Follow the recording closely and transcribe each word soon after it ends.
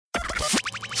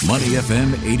Money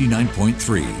FM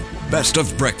 89.3. Best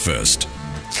of breakfast.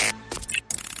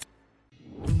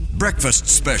 Breakfast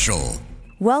Special.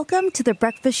 Welcome to the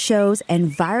Breakfast Show's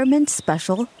Environment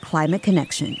Special Climate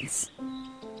Connections.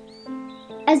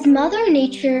 As Mother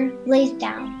Nature lays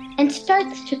down and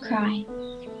starts to cry,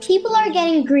 people are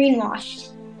getting greenwashed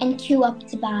and queue up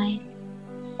to buy.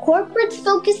 Corporates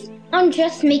focus on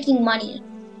just making money.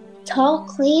 Tall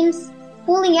claims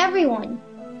fooling everyone.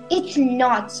 It's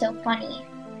not so funny.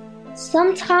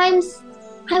 Sometimes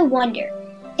I wonder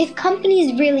if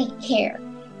companies really care.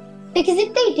 Because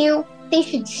if they do, they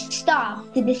should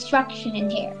stop the destruction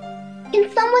in air. Can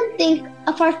someone think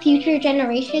of our future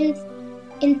generations?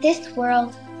 In this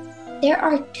world, there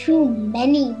are too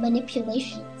many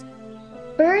manipulations.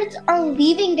 Birds are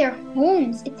leaving their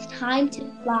homes. It's time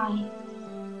to fly.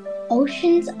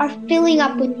 Oceans are filling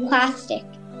up with plastic.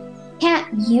 Can't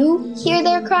you hear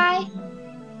their cry?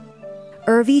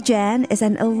 Urvi Jan is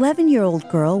an 11-year-old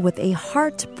girl with a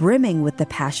heart brimming with the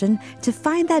passion to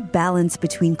find that balance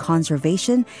between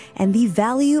conservation and the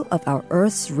value of our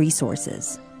Earth's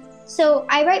resources. So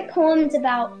I write poems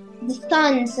about the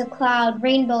suns, the cloud,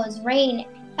 rainbows, rain,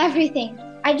 everything.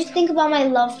 I just think about my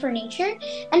love for nature.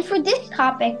 And for this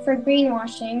topic, for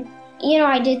greenwashing,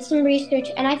 I did some research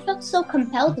and I felt so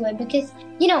compelled to it because,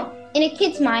 in a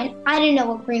kid's mind, I didn't know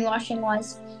what greenwashing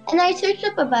was. And I searched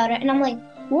up about it and I'm like,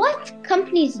 what?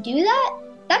 Companies do that?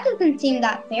 That doesn't seem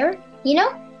that fair,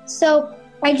 So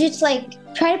I just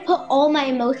try to put all my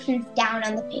emotions down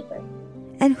on the paper.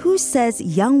 And who says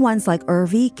young ones like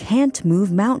Urvi can't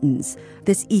move mountains?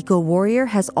 This eco-warrior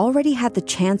has already had the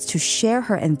chance to share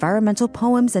her environmental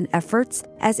poems and efforts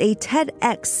as a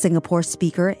TEDx Singapore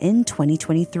speaker in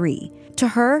 2023. To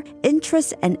her,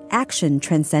 interest and action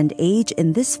transcend age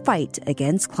in this fight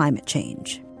against climate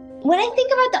change. When I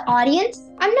think about the audience,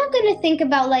 I'm not going to think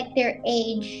about their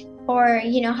age or,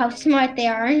 how smart they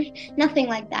are, nothing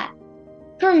like that.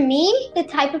 For me, the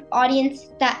type of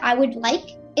audience that I would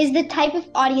like is the type of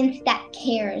audience that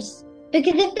cares.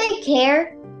 Because if they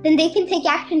care, then they can take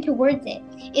action towards it.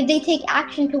 If they take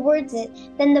action towards it,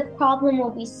 then the problem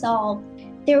will be solved.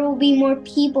 There will be more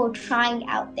people trying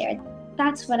out there.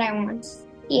 That's what I want.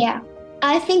 Yeah.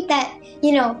 I think that,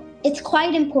 it's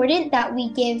quite important that we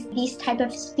give these type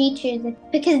of speeches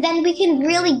because then we can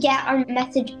really get our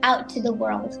message out to the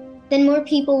world. Then more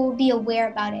people will be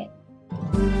aware about it.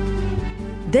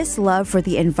 This love for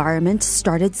the environment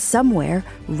started somewhere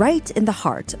right in the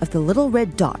heart of the little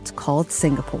red dot called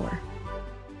Singapore.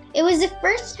 It was the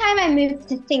first time I moved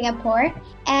to Singapore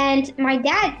and my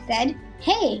dad said,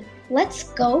 hey, let's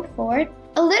go for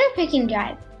a litter picking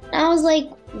drive. And I was like,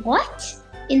 what?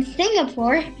 In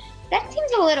Singapore? That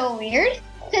seems a little weird.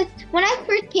 Because when I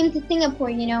first came to Singapore,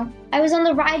 I was on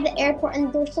the ride at the airport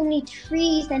and there were so many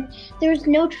trees and there was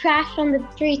no trash on the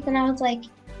streets. And I was like,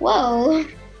 whoa.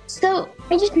 So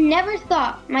I just never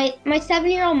thought, my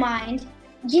 7-year-old mind,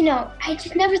 I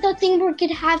just never thought Singapore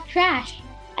could have trash.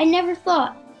 I never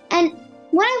thought. And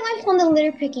when I went on the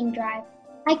litter picking drive,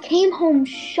 I came home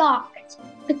shocked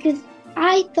because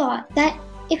I thought that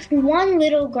if one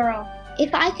little girl,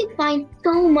 if I could find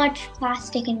so much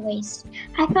plastic and waste,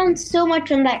 I found so much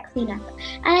on that cleanup.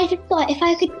 And I just thought, if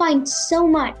I could find so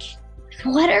much,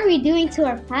 what are we doing to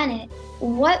our planet?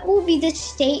 What will be the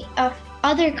state of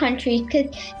other countries?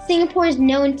 Because Singapore is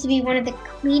known to be one of the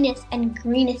cleanest and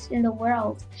greenest in the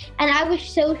world. And I was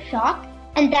so shocked,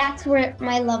 and that's where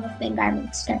my love of the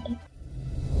environment started.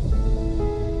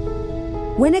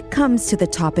 When it comes to the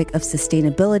topic of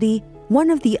sustainability, one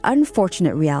of the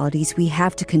unfortunate realities we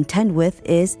have to contend with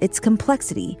is its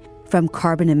complexity. From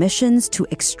carbon emissions to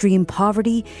extreme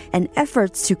poverty and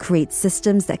efforts to create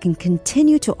systems that can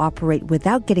continue to operate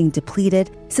without getting depleted,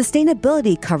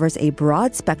 sustainability covers a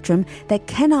broad spectrum that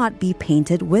cannot be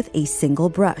painted with a single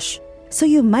brush. So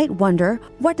you might wonder,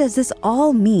 what does this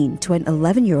all mean to an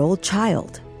 11-year-old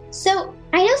child? So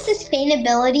I know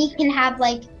sustainability can have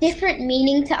different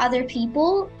meaning to other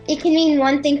people. It can mean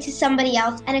one thing to somebody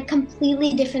else and a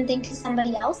completely different thing to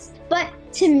somebody else. But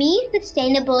to me,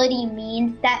 sustainability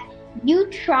means that you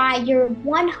try your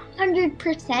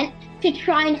 100% to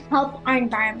try and help our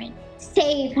environment,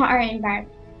 save our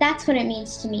environment. That's what it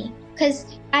means to me.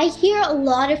 Because I hear a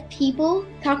lot of people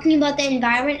talking about the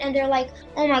environment and they're like,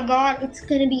 oh my God, it's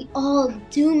going to be all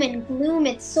doom and gloom.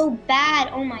 It's so bad.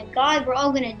 Oh my God, we're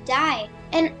all going to die.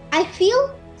 And I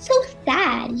feel so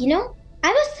sad,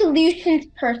 I'm a solutions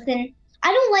person.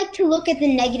 I don't like to look at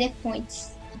the negative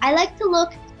points. I like to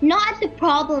look not at the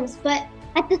problems, but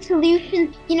at the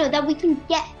solutions, that we can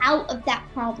get out of that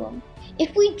problem.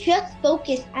 if we just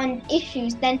focus on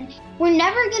issues, then we're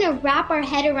never going to wrap our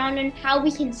head around on how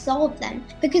we can solve them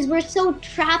because we're so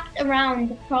trapped around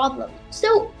the problem.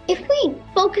 So if we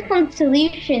focus on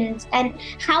solutions and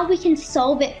how we can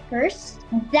solve it first,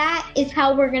 that is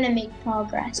how we're going to make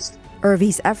progress.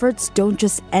 Urvi's efforts don't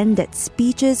just end at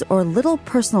speeches or little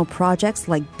personal projects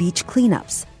like beach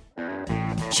cleanups.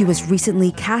 She was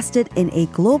recently casted in a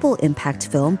global impact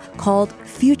film called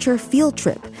Future Field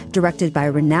Trip, directed by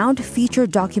renowned feature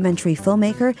documentary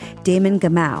filmmaker Damon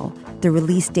Gameau. The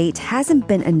release date hasn't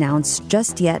been announced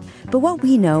just yet, but what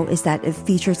we know is that it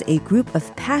features a group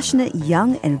of passionate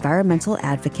young environmental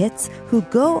advocates who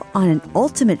go on an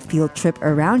ultimate field trip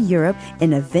around Europe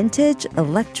in a vintage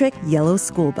electric yellow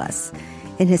school bus.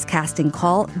 In his casting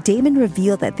call, Damon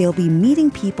revealed that they'll be meeting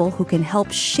people who can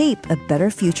help shape a better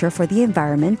future for the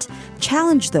environment,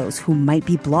 challenge those who might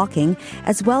be blocking,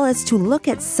 as well as to look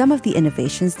at some of the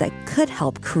innovations that could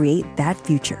help create that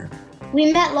future.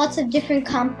 We met lots of different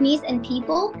companies and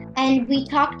people, and we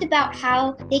talked about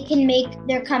how they can make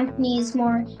their companies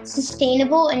more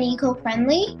sustainable and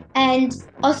eco-friendly, and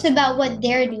also about what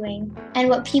they're doing and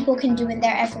what people can do in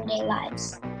their everyday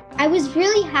lives. I was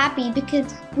really happy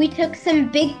because we took some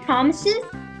big promises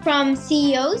from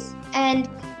CEOs, and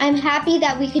I'm happy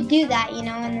that we could do that, and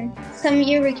then some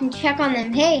year we can check on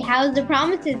them. Hey, how's the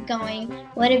promises going?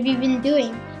 What have you been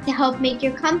doing to help make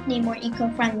your company more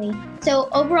eco-friendly? So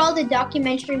overall, the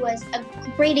documentary was a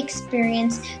great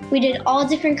experience. We did all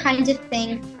different kinds of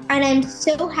things, and I'm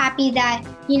so happy that,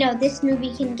 this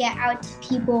movie can get out to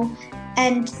people,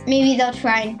 and maybe they'll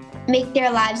try and make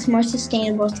their lives more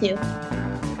sustainable too.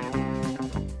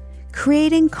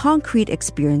 Creating concrete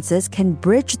experiences can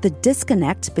bridge the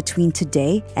disconnect between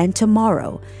today and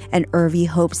tomorrow, and Urvi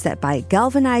hopes that by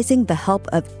galvanizing the help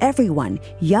of everyone,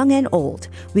 young and old,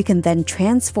 we can then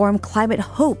transform climate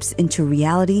hopes into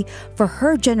reality for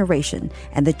her generation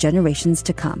and the generations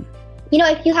to come.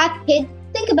 If you have kids,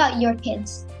 think about your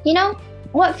kids.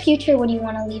 What future would you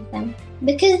want to leave them?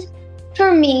 Because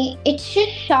for me, it's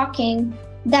just shocking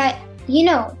that,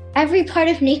 every part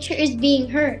of nature is being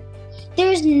hurt.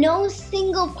 There's no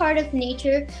single part of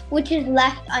nature which is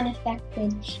left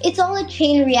unaffected. It's all a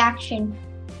chain reaction.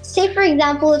 Say, for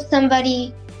example, if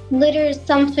somebody litters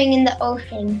something in the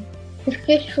ocean, the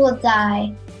fish will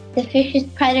die. The fish's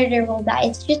predator will die.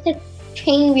 It's just a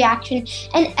chain reaction,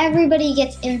 and everybody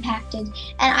gets impacted.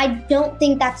 And I don't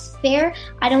think that's fair.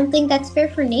 I don't think that's fair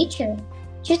for nature.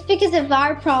 Just because of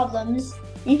our problems,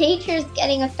 nature's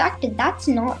getting affected. That's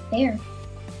not fair.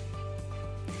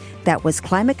 That was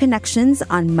Climate Connections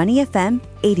on Money FM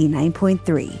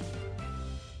 89.3.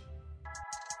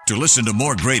 To listen to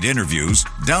more great interviews,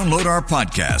 download our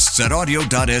podcasts at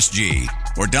audio.sg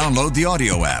or download the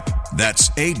audio app. That's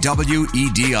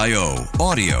AWEDIO,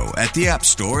 audio at the App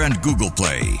Store and Google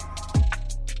Play.